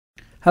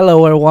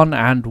Hello everyone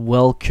and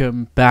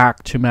welcome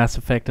back to Mass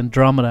Effect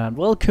Andromeda, and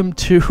welcome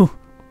to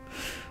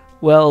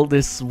well,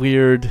 this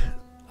weird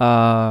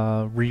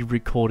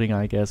re-recording,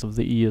 I guess, of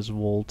the ES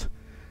Vault,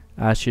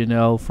 as you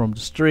know from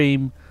the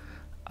stream,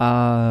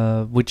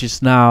 which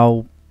is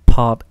now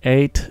part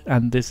 8,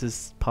 and this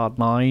is part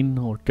 9,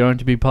 or going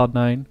to be part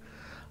 9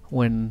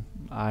 when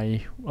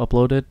I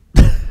upload it.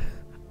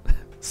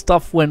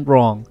 Stuff went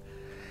wrong,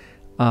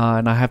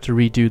 and I have to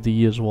redo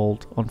the ES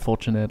Vault,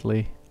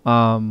 unfortunately.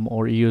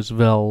 Or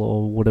ESVL,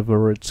 or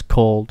whatever it's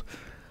called.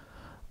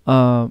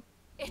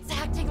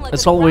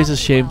 It's always a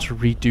shame to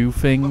redo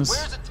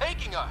things.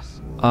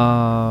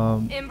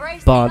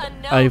 But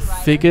I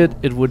figured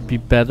it would be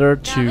better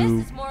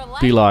to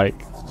be like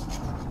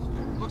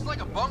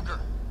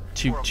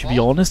to be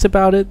honest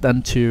about it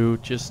than to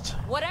just,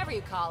 whatever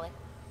you call it.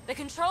 The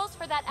controls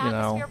for that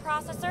atmosphere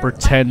processor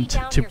pretend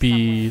to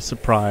be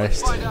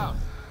surprised.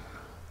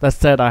 That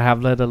said, I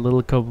have let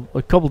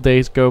a couple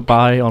days go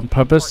by on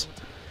purpose,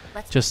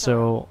 just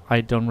so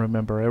I don't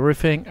remember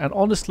everything. And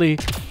honestly,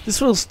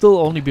 this will still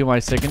only be my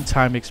second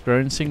time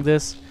experiencing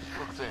this,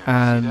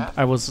 and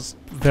I was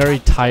very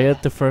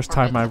tired the first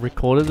time I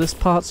recorded this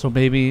part, so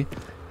maybe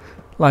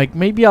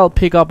I'll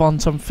pick up on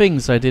some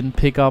things I didn't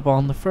pick up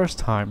on the first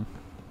time.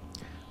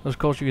 Of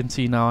course, you can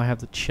see now I have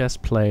the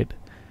chest plate,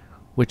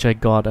 which I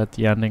got at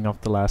the ending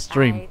of the last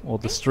stream, or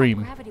the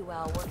stream.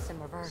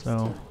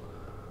 So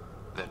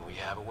then we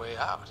have a way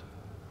out.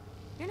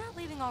 You're not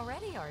leaving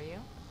already, are you?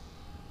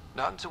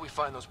 Not until we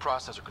find those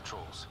processor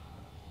controls.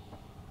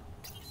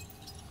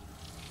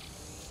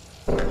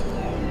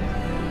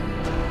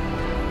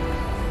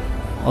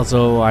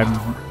 Also,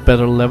 I'm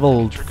better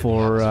leveled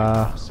for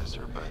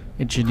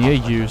engineer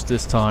use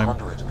this time. The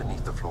conduit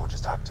beneath the floor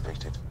just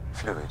activated.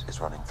 Fluid is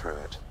running through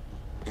it.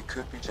 It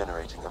could be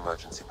generating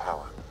emergency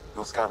power.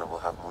 Your scanner will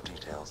have more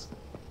details.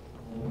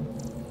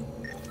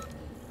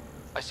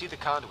 I see the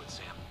conduit,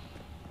 Sam.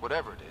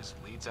 Whatever it is,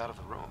 leads out of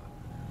the room.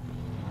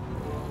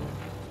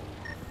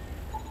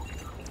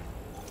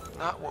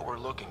 Not what we're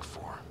looking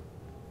for,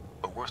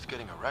 but worth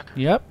getting a record.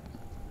 Yep.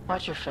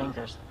 Watch your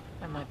fingers.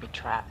 There might be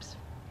traps.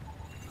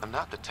 I'm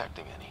not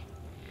detecting any.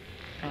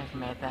 I've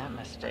made that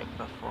mistake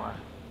before.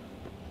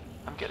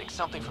 I'm getting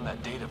something from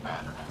that data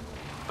pattern,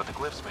 but the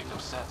glyphs make no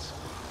sense.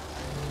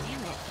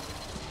 Damn it.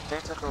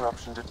 Data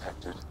corruption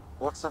detected.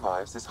 What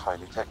survives is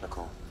highly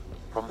technical.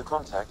 From the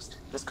context,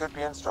 this could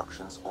be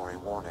instructions or a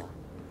warning.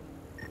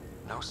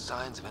 No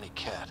signs of any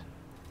cat.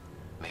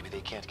 Maybe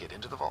they can't get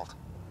into the vault.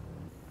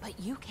 But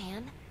you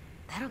can.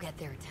 That'll get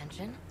their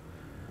attention.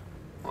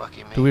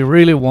 Lucky me. Do we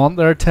really want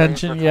their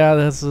attention? Yeah,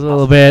 that's a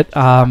little bit.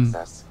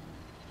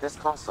 This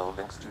console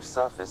links to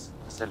surface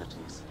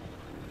facilities.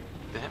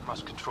 Then it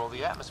must control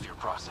the atmosphere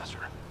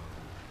processor.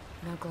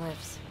 No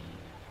glyphs.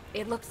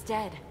 It looks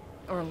dead,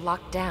 or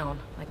locked down,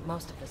 like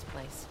most of this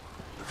place.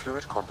 The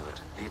fluid conduit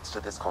leads to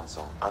this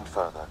console and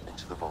further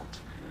into the vault.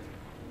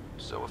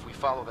 So if we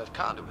follow that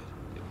conduit,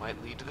 it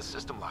might lead to the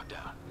system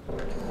lockdown.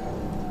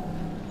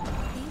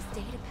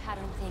 These data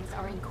pattern things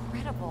are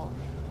incredible.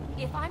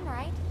 If I'm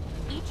right,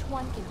 each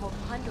one can hold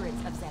hundreds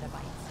of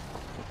zettabytes.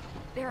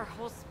 There are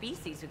whole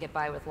species who get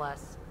by with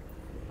less.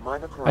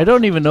 I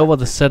don't even know what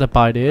the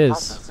zettabyte is.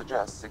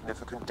 Suggests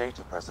significant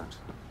data present,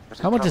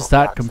 How much is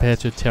that compared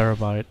to a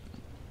terabyte?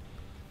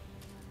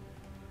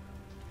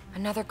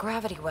 Another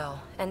gravity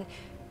well, and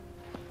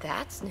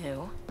that's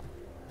new.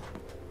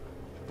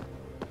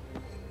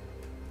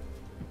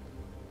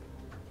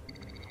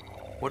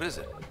 What is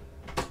it?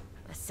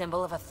 A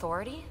symbol of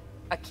authority?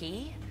 A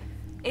key?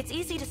 It's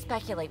easy to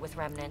speculate with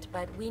Remnant,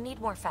 but we need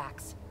more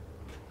facts.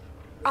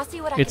 I'll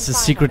see what I can find. It's a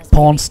secret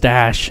pawn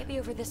stash. Maybe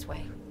over this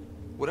way.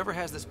 Whatever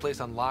has this place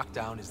on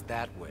lockdown is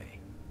that way.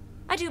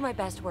 I do my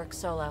best work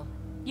solo.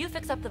 You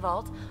fix up the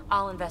vault,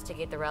 I'll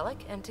investigate the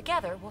relic, and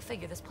together we'll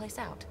figure this place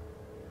out.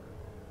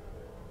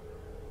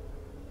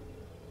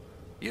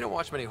 You don't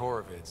watch many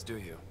horror vids, do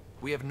you?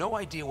 We have no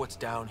idea what's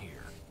down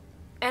here.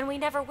 And we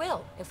never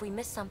will if we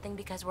miss something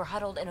because we're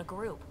huddled in a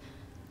group.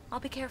 I'll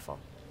be careful.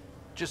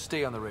 Just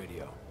stay on the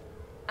radio.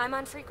 I'm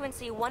on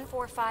frequency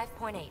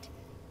 145.8.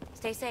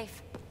 Stay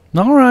safe.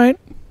 Alright.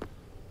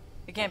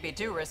 It can't be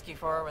too risky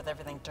for her with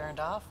everything turned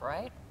off,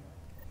 right?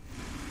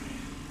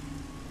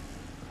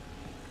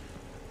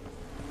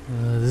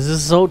 This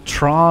is so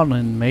Tron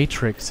and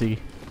Matrixy.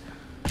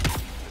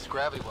 This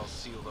gravity well's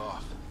sealed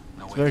off.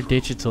 No It's way very through.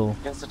 digital.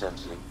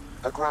 Incidentally,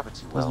 a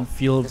gravity well Doesn't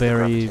feel is the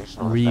very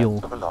gravitational real.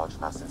 effect of a large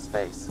mass in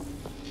space.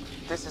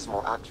 This is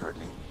more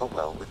accurately a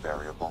well with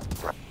variable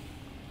gravity.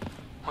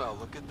 Well,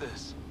 look at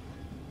this.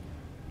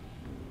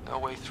 No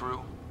way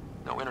through,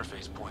 no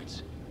interface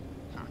points.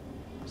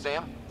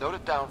 Sam, note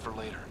it down for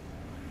later.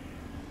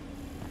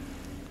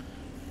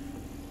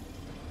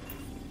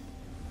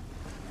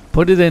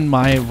 Put it in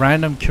my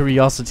random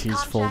curiosities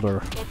Contact.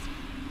 folder. It's,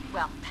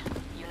 well,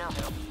 you know.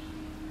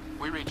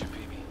 We read you,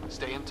 PB.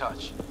 Stay in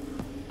touch.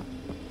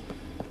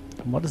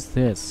 What is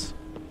this?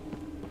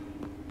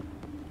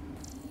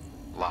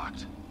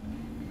 Locked.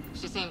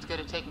 She seems good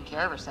at taking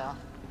care of herself.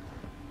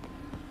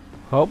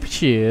 Hope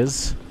she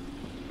is.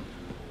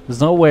 There's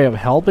no way of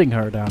helping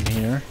her down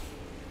here.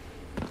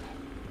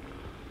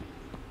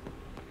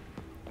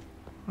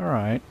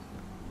 Alright.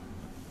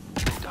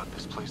 They dug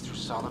this place through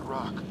solid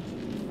rock.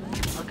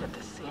 Look at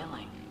the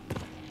ceiling.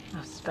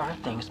 Those star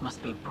things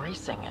must be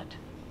bracing it.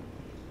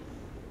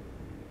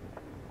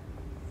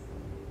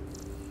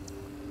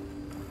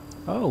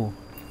 Oh.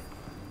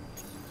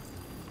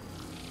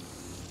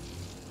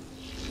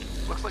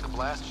 Looks like a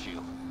blast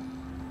shield.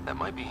 That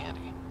might be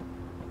handy.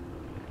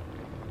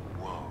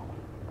 Whoa.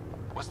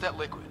 What's that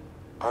liquid?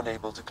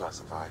 Unable to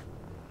classify.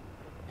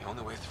 The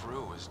only way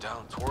through is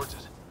down towards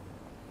it.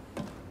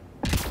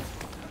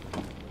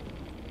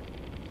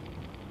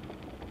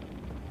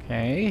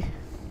 Okay.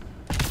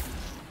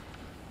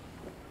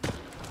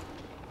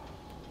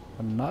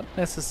 I'm not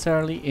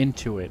necessarily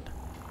into it.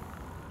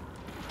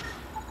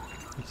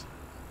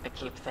 I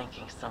keep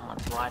thinking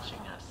someone's watching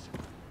us.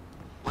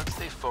 Let's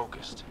stay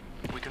focused.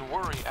 We can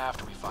worry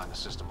after we find the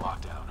system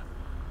lockdown.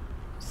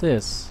 What's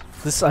this?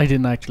 This I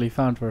didn't actually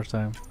find first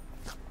time.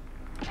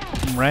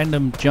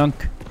 Random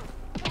junk.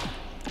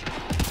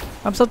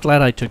 I'm so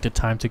glad I took the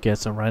time to get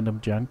some random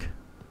junk.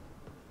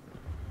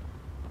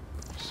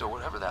 So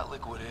whatever that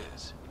liquid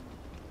is,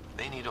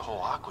 they need a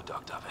whole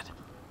aqueduct of it.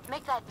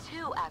 Make that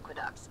 2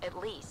 aqueducts, at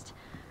least.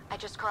 I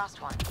just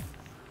crossed one.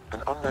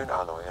 An unknown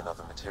alloy and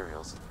other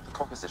materials. The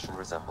composition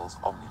resembles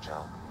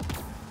omnigel.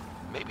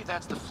 Maybe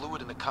that's the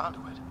fluid in the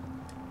conduit.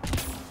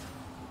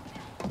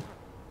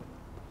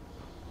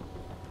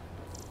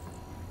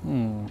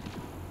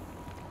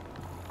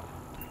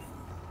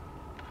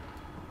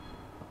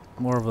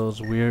 More of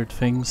those weird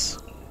things.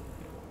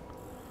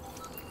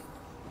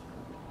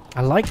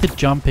 I like the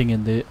jumping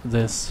in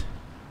this.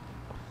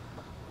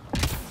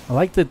 I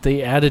like that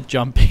they added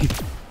jumping.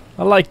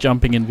 I like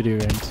jumping in video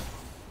games.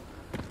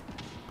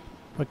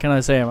 What can I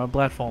say? I'm a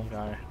platform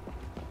guy.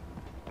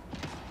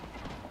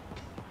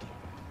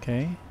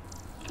 Okay.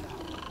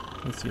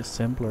 Let's use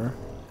simpler.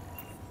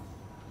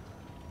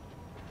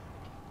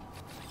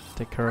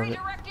 Take care of it.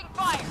 Redirecting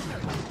fire!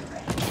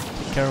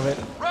 Take care of it.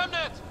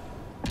 Remnant!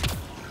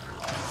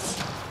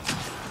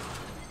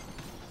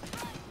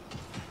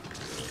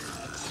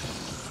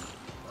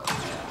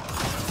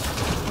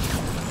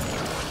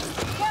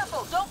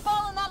 Careful, don't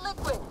fall in that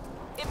liquid.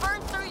 It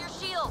burns through your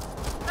shield.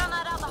 Found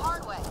that out the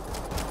hard way.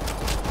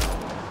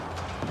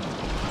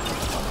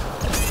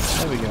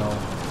 There we go.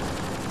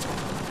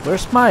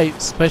 Where's my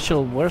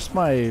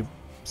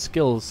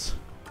skills?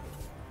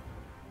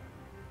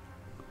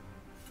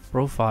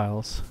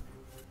 Profiles.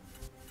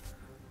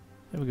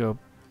 There we go.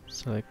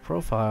 Select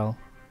profile.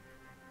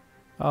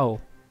 Oh.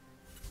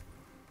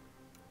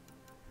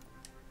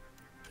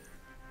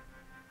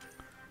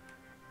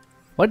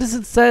 Why does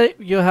it say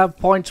you have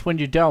points when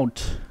you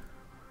don't?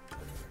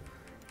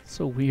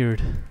 So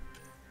weird.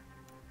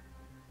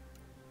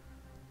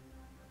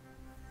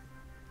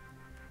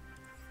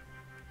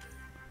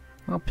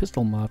 Oh,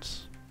 pistol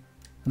mods.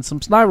 And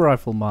some sniper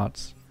rifle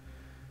mods.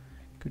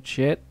 Good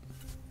shit.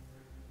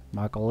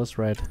 Mark all as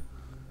red.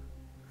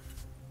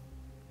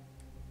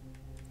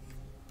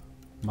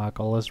 Mark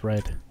all as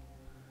red.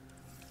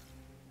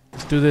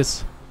 Let's do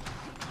this.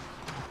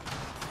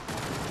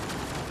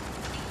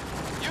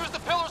 Use the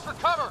pillars for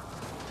cover!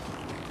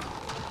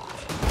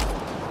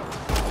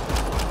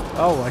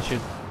 Oh, I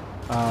should.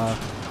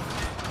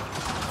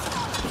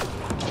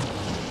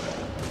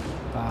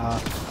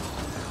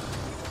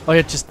 Oh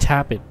yeah, just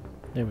tap it.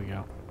 There we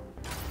go.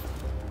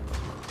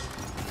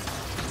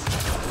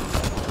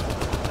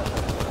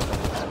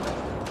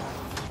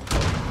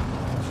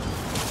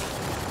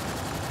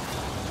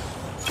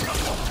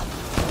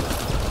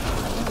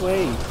 No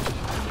way.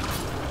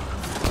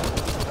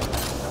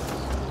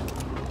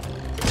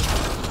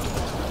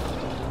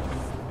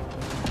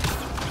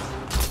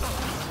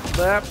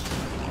 That.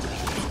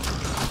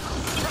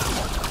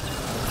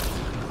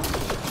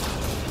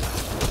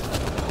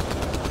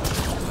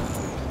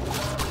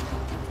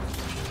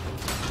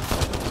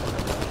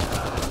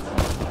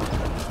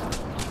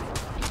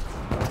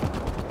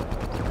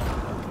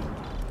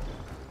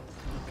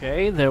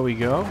 Okay, there we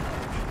go.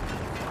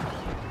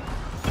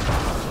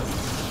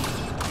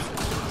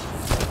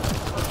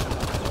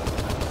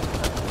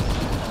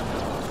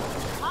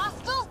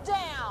 Hostiles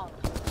down.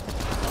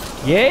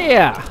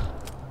 Yeah!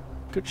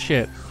 Good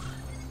shit.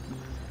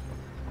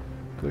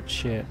 Good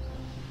shit.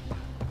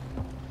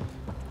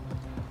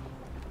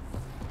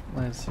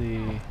 Let's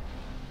see.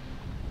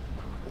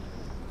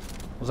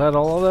 Was that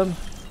all of them?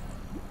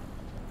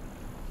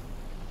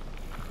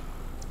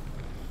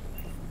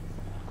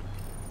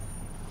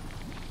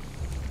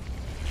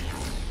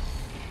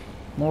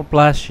 More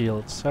blast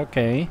shields,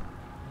 okay.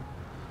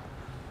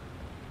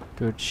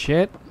 Good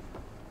shit.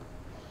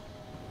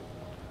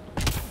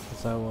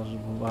 'Cause I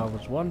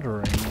was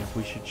wondering if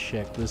we should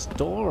check this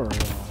door.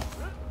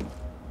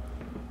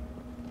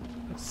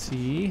 Let's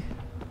see.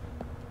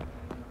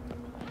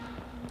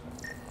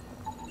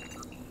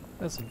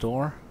 That's a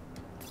door.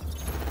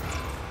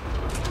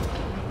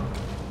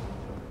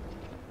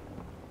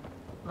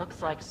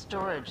 Looks like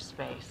storage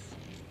space.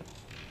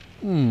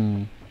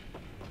 Hmm.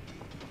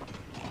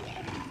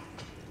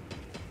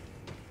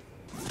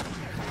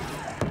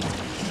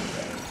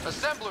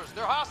 Assemblers,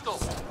 they're hostile.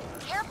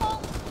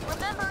 Careful!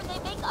 Remember, they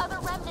make other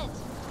remnants.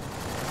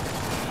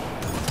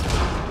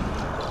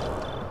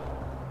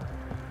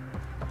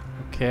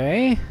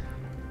 Okay.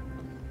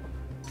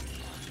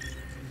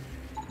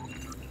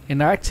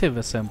 Inactive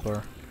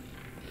assembler.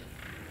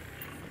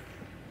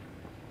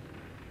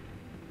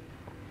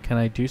 Can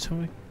I do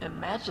something?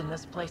 Imagine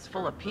this place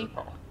full of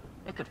people.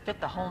 It could fit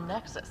the whole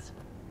Nexus.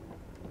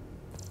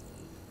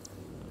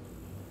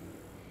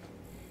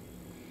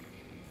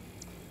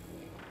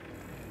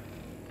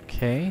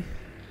 Okay.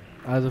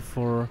 Either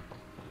for...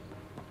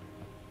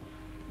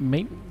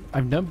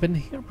 I've never been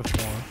here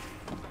before.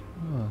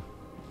 Huh.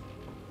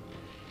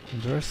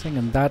 Interesting,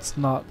 and that's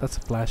a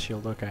blast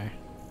shield, okay.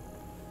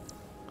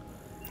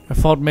 I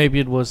thought maybe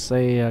it was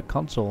a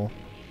console.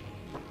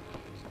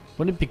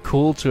 Wouldn't it be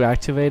cool to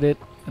activate it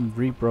and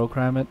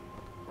reprogram it?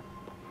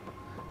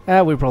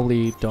 We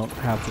probably don't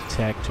have the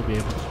tech to be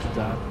able to do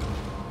that.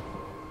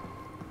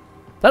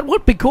 That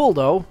would be cool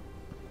though!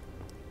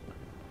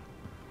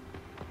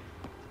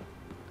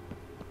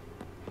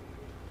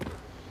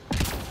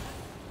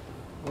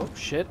 Oh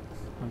shit,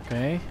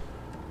 okay.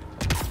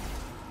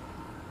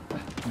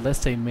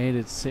 Unless they made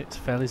it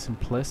fairly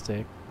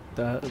simplistic.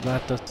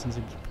 That doesn't seem to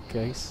be the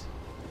case.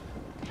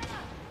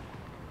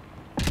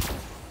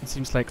 It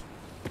seems like...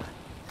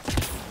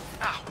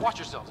 Ah, watch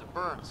yourselves, it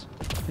burns.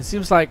 It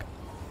seems like,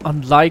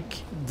 unlike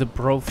the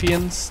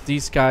Protheans,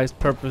 these guys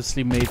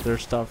purposely made their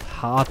stuff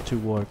hard to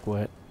work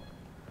with.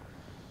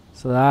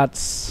 So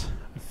that's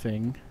a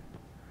thing.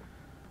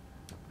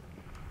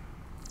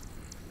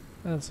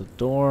 That's a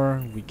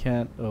door. We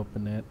can't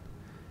open it.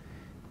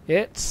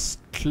 It's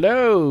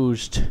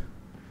closed.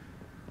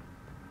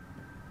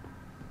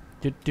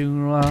 It's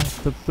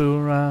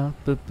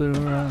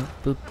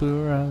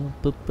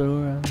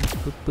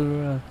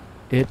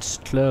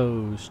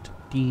closed.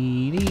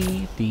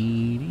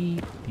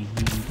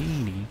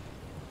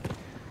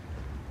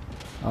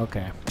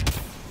 Okay.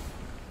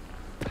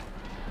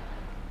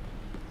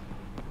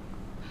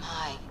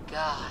 My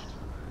God.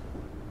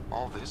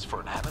 All this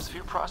for an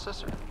atmosphere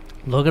processor?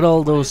 Look at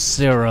all those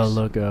Sarah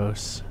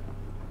logos.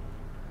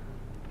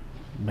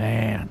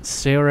 Man,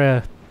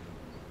 Sarah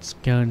is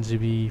going to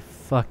be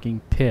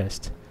fucking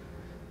pissed.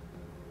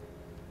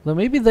 Well,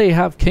 maybe they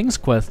have King's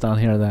Quest down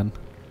here then.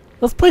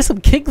 Let's play some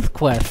King's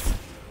Quest.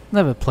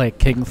 Never played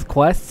King's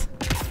Quest.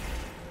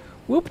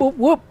 Whoop whoop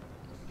whoop.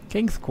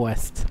 King's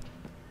Quest.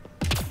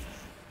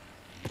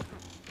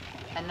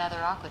 Another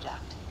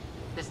aqueduct.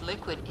 This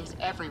liquid is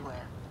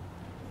everywhere.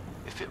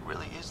 If it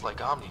really is like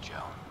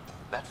Omnigel,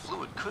 that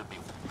fluid could be...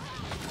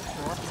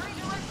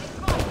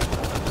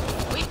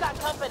 We've got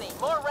company.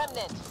 More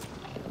remnants.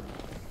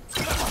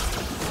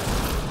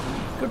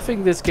 Good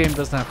thing this game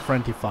doesn't have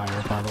friendly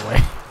fire, by the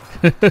way.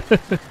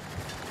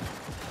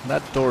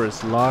 That door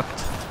is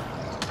locked.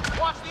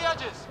 Watch the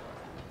edges!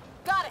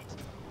 Got it.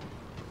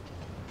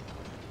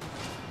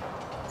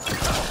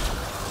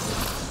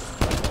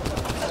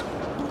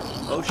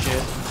 Oh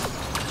shit.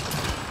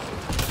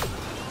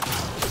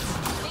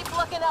 Keep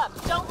looking up.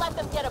 Don't let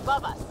them get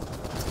above us.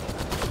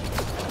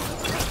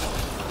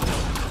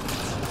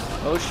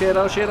 Oh shit,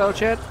 oh shit, oh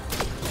shit.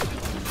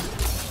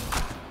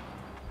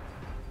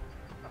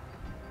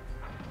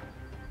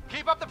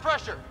 Keep up the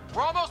pressure!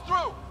 We're almost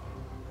through!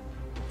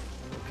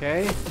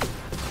 Okay.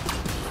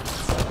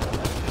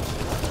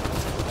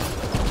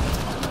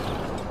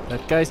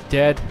 That guy's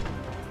dead.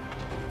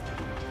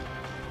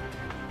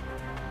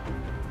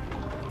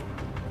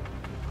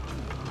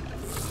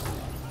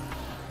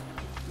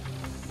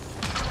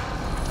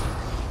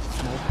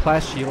 More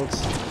blast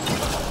shields.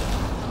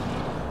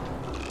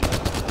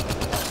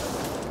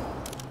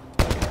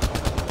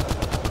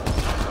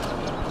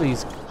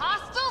 Please.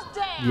 Hostiles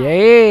down!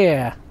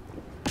 Yeah!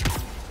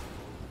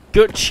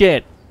 Good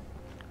shit.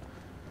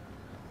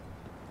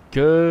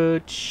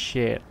 Good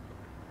shit.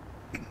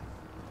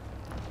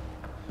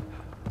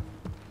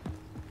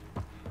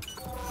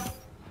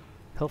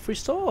 Health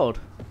restored.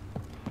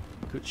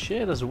 Good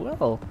shit as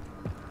well.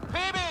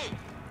 PB!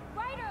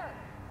 Ryder!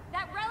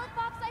 That relic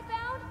box I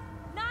found?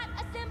 Not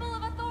a symbol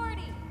of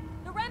authority.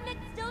 The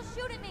remnants still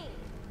shoot at me.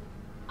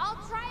 I'll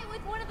try it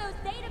with one of those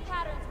data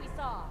patterns we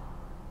saw.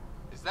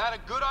 Is that a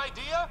good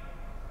idea?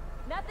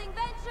 Nothing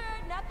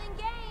ventured, nothing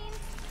gained.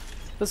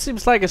 That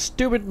seems like a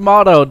stupid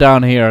motto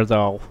down here,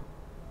 though.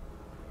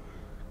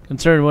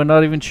 Considering we're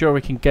not even sure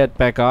we can get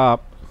back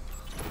up.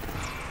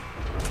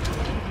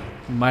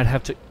 We might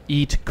have to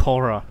eat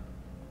Cora.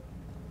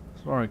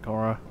 Sorry,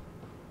 Cora.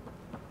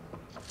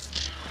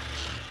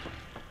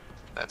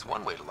 That's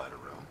one way to light a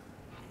room.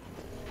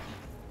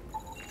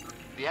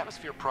 The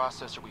atmosphere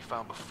processor we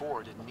found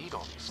before didn't need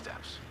all these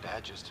steps.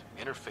 Dad just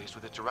interfaced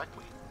with it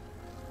directly.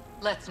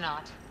 Let's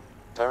not.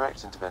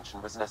 Direct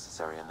intervention was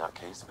necessary in that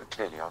case, but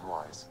clearly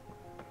unwise.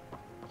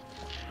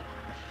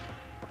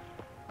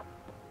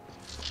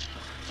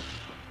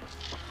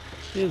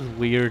 This is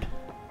weird.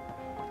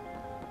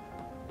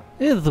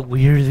 This is a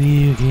weird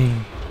video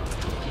game.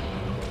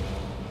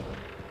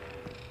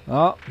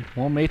 Oh,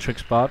 more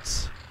Matrix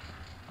bots.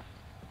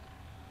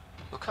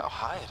 Look how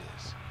high it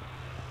is.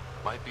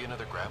 Might be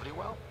another gravity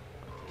well?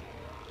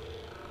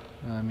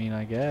 I mean,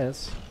 I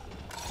guess.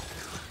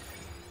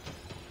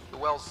 The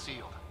well's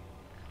sealed.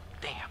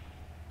 Damn.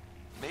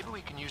 Maybe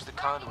we can use the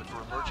conduit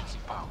for emergency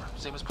power,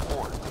 same as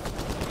before.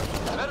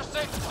 Better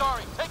safe than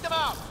sorry. Take them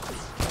out!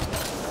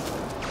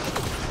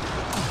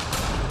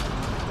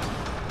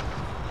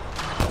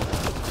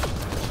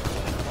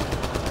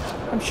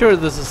 I'm sure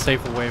this is a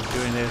safer way of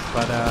doing this,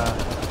 but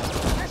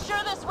You're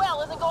sure this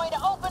well isn't going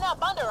to open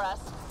up under us?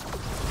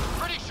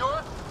 Pretty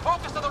sure.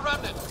 Focus on the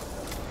remnant.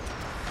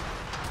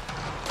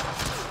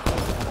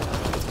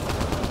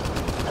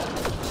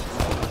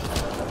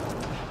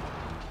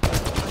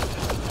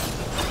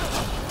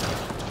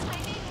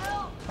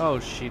 oh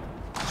shit,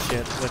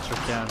 let's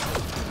her down.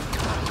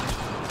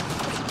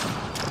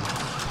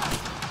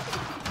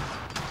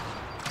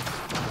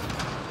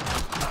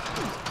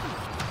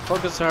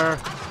 Focus her.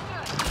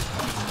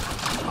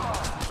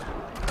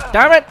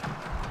 Damn it!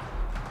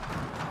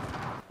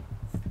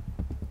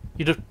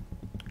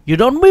 You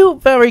don't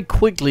move very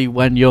quickly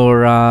when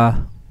you're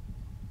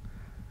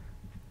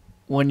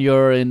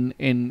in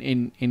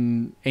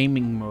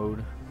aiming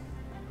mode.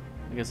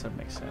 I guess that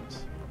makes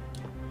sense.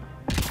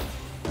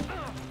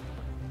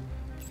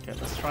 Okay,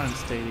 let's try and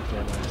stay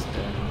together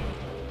instead.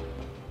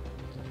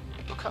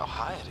 Look how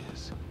high it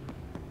is.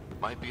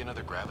 Might be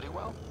another gravity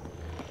well?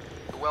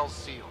 The well's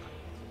sealed.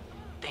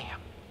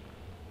 Damn.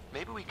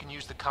 Maybe we can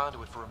use the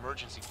conduit for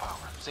emergency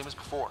power, same as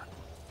before.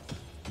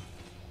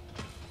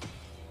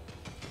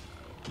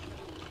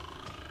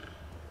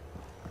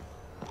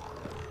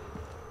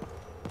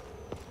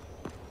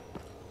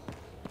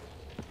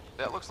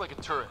 That looks like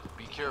a turret.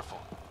 Be careful.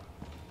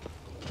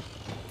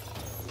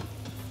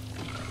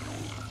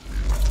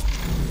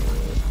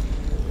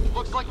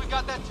 Looks like we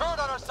got that turret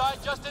on our side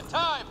just in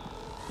time.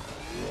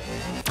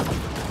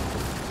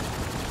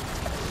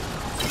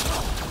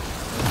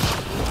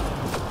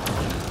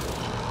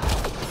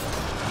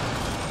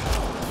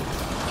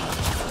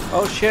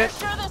 Oh shit!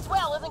 You're sure this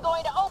well isn't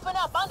going to open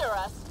up under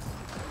us?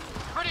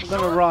 Pretty I'm sure.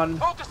 gonna run.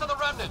 Focus on the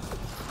remnant.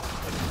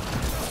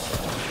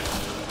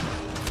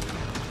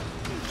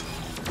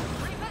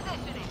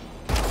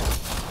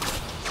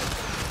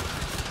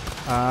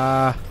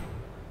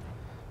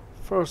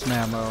 Frozen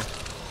ammo.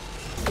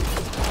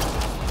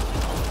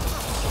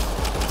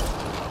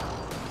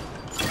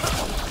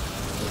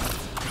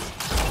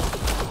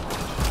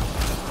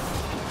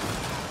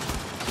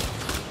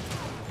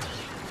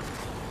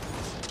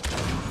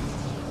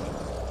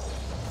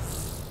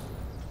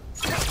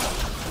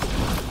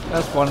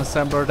 That's one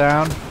assembler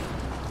down.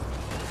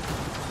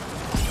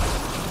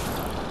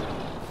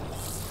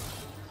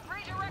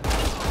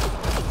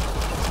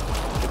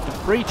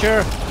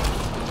 Breacher!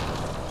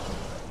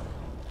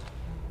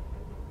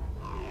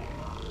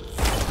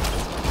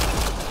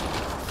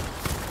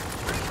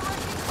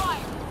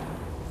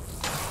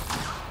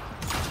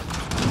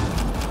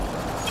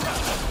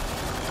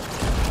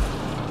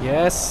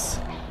 Yes!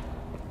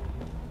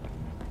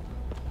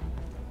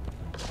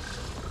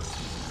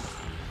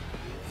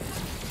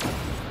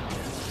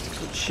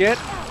 Good shit!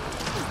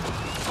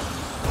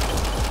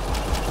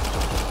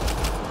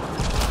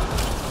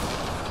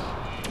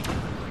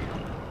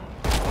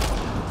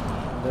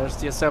 There's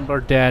the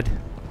assembler dead.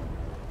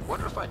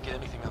 Wonder if I'd get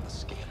anything on the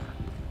scanner.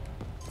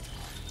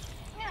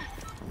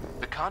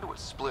 The conduit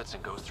splits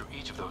and goes through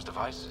each of those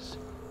devices.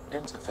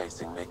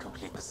 Interfacing may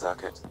complete the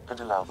circuit and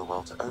allow the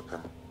well to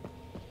open.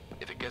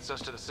 If it gets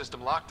us to the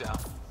system lockdown,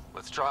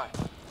 let's try.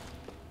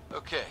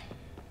 Okay,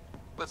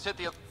 let's hit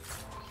the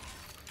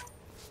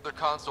other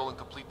console and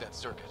complete that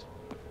circuit.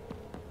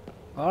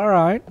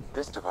 Alright.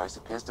 This device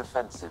appears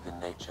defensive in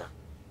nature.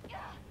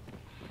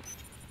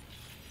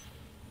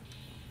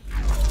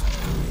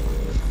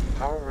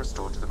 Power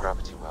restored to the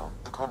gravity well.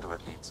 The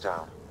conduit leads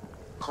down.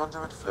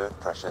 Conduit fluid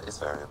pressure is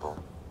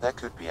variable. There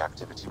could be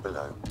activity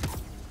below.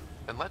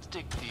 Then let's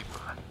dig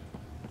deeper.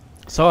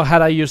 So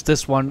had I used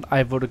this one,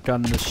 I would have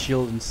gotten the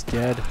shield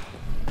instead.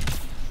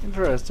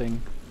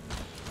 Interesting.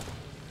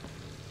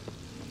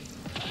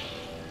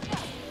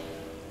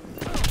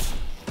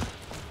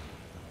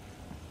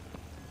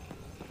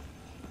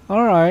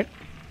 Alright.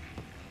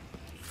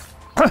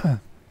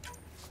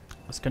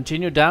 Let's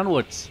continue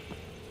downwards.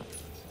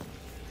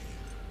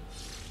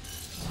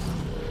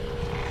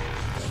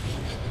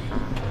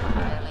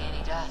 Barely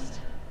any dust.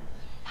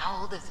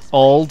 How old is this?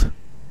 Old.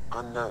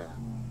 Unknown.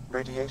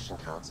 Radiation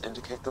counts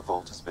indicate the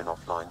vault has been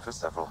offline for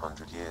several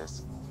hundred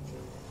years.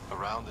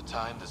 Around the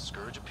time the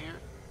Scourge appeared?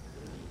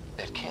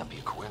 That can't be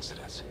a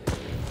coincidence.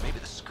 Maybe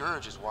the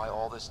Scourge is why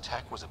all this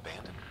tech was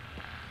abandoned.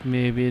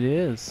 Maybe it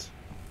is.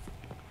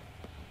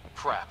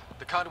 Crap,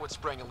 the conduit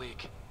sprang a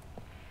leak.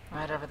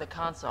 Right over the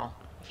console.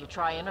 If you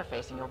try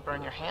interfacing, you'll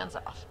burn your hands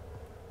off.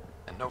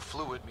 And no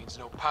fluid means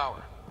no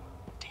power.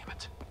 Damn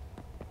it.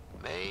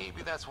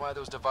 Maybe that's why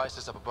those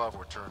devices up above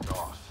were turned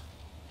off.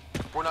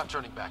 We're not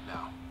turning back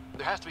now.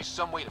 There has to be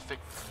some way to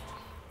fix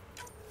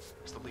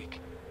the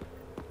leak.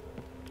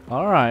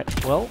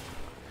 Alright, well,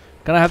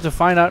 gonna have to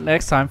find out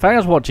next time.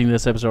 Thanks for watching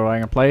this episode of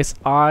Iron Place.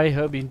 I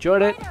hope you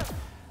enjoyed it.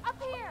 Up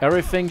here!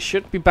 everything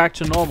should be back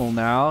to normal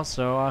now,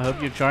 so I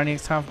hope you join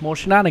next time for more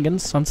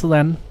shenanigans. Until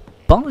then,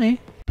 bye!